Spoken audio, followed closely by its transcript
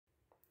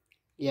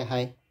Yeah,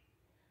 hi.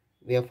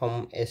 We are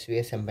from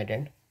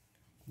svsembedded.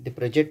 The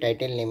project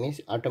title name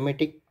is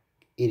Automatic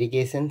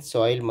Irrigation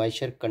Soil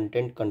Moisture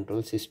Content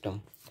Control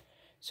System.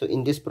 So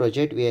in this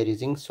project, we are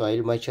using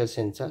soil moisture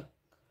sensor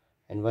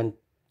and one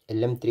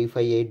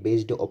LM358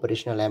 based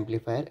operational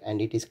amplifier,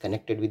 and it is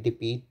connected with the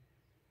P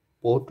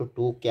port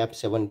 2 cap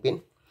 7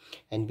 pin,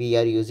 and we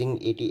are using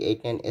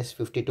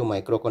 88S52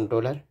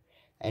 microcontroller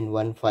and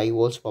one 5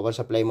 volts power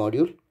supply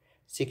module.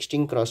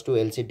 16x2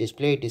 LCD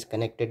display. It is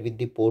connected with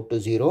the port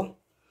 0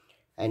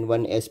 and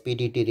one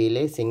SPDT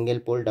relay, single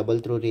pole double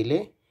through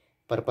relay.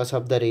 Purpose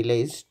of the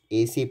relay is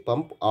AC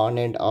pump on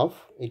and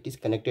off. It is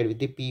connected with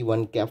the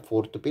P1 cap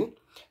 4th pin,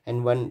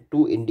 and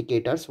two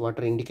indicators,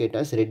 water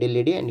indicators, red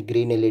LED and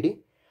green LED.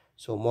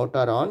 So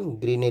motor on,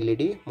 green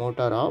LED,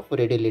 motor off,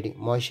 red LED.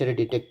 Moisture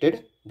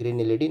detected, green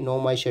LED, no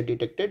moisture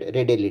detected,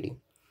 red LED.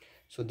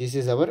 So this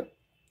is our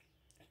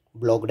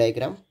block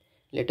diagram.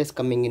 Let us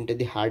coming into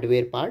the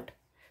hardware part.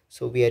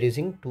 So we are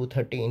using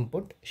 230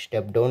 input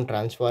step down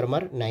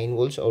transformer, 9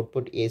 volts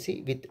output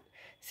AC with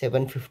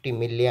 750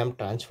 milliamp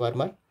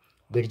transformer,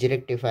 bridge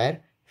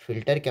rectifier,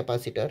 filter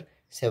capacitor,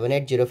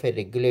 7805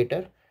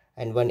 regulator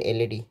and one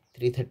LED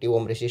 330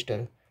 ohm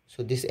resistor.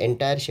 So this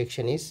entire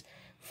section is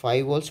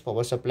 5 volts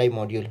power supply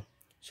module.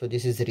 So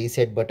this is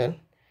reset button,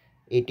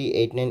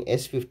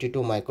 8089S52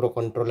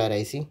 microcontroller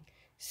IC,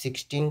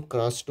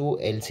 16x2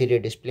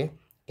 LCD display,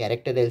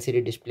 character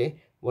LCD display.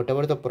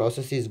 Whatever the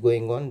process is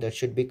going on, that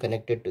should be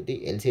connected to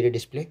the LCD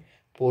display.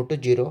 Port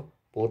 0,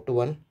 port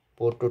 1,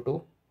 port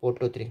 2,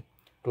 port 3.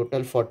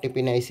 Total 40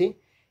 pin IC,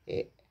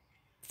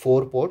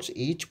 4 ports.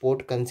 Each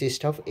port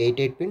consists of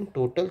 8 pin,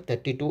 total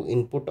 32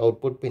 input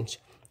output pins.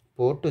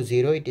 Port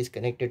 0, it is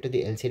connected to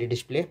the LCD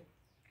display.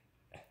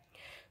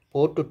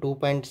 Port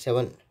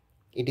 2.7,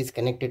 it is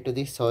connected to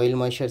the soil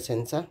moisture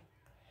sensor.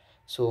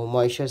 So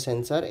moisture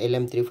sensor,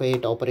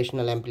 LM358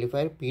 operational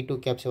amplifier,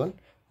 P2 cap 7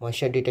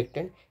 moisture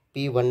detected,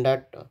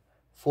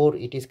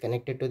 P1.4 it is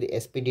connected to the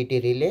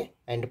SPDT relay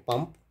and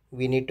pump.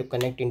 We need to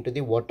connect into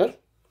the water,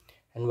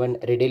 and one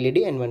red LED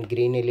and one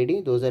green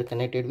LED. Those are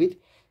connected with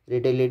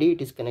red LED.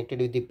 It is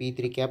connected with the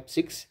P3 cap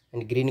 6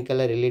 and green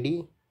color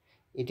LED.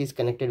 It is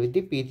connected with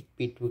the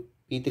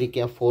P3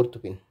 cap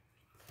 4th pin.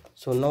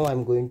 So now I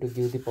am going to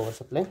give the power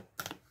supply.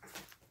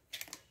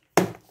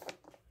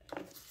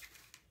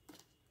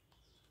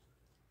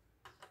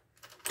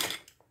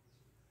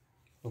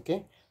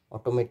 Okay,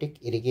 automatic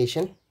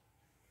irrigation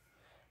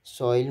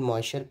soil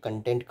moisture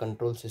content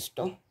control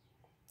system.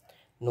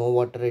 No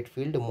water at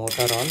field,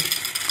 motor on,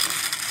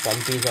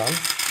 pump is on.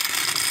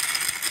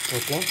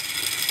 Okay,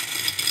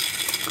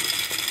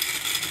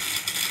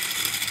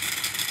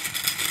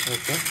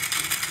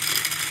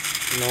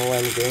 now I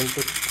am going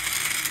to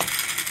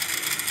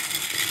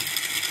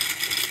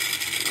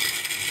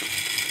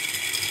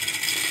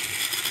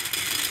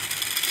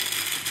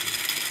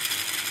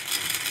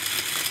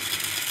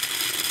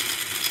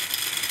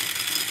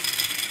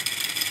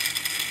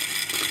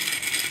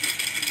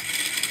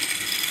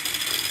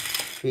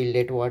field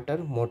at water,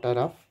 motor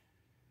off.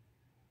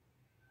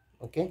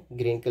 Okay,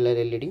 green color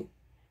LED,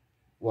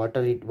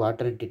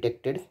 water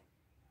detected,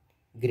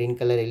 green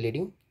color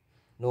LED,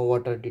 no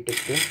water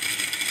detected,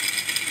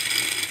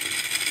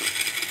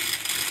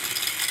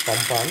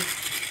 pump on.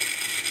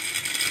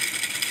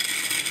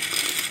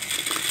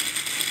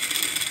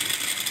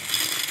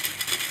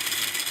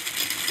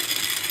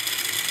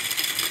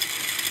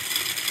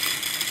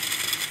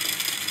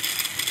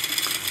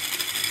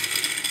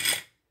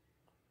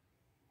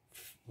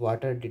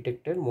 Water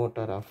detected,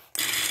 motor off.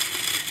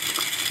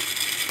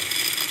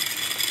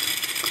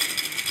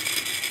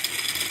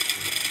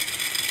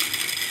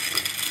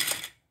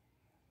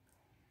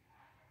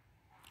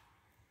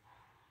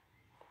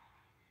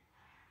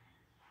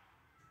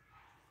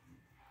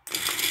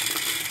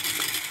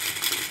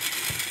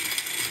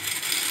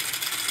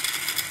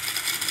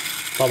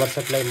 Power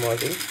supply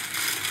module,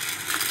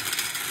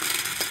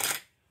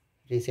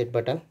 reset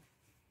button,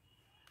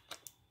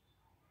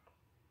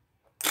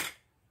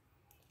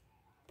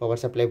 power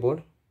supply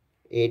board,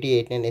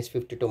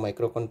 8089S52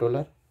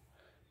 microcontroller,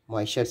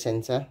 moisture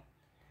sensor,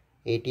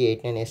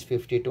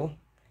 8089S52,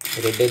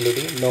 red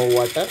LED, no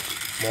water,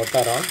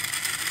 motor on,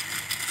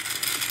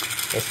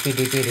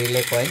 SPDT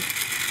relay coil,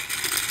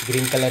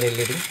 green color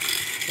LED.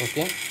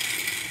 Okay,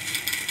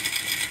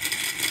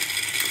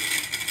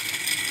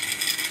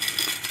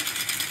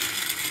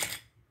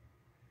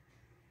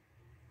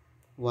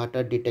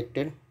 water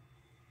detected,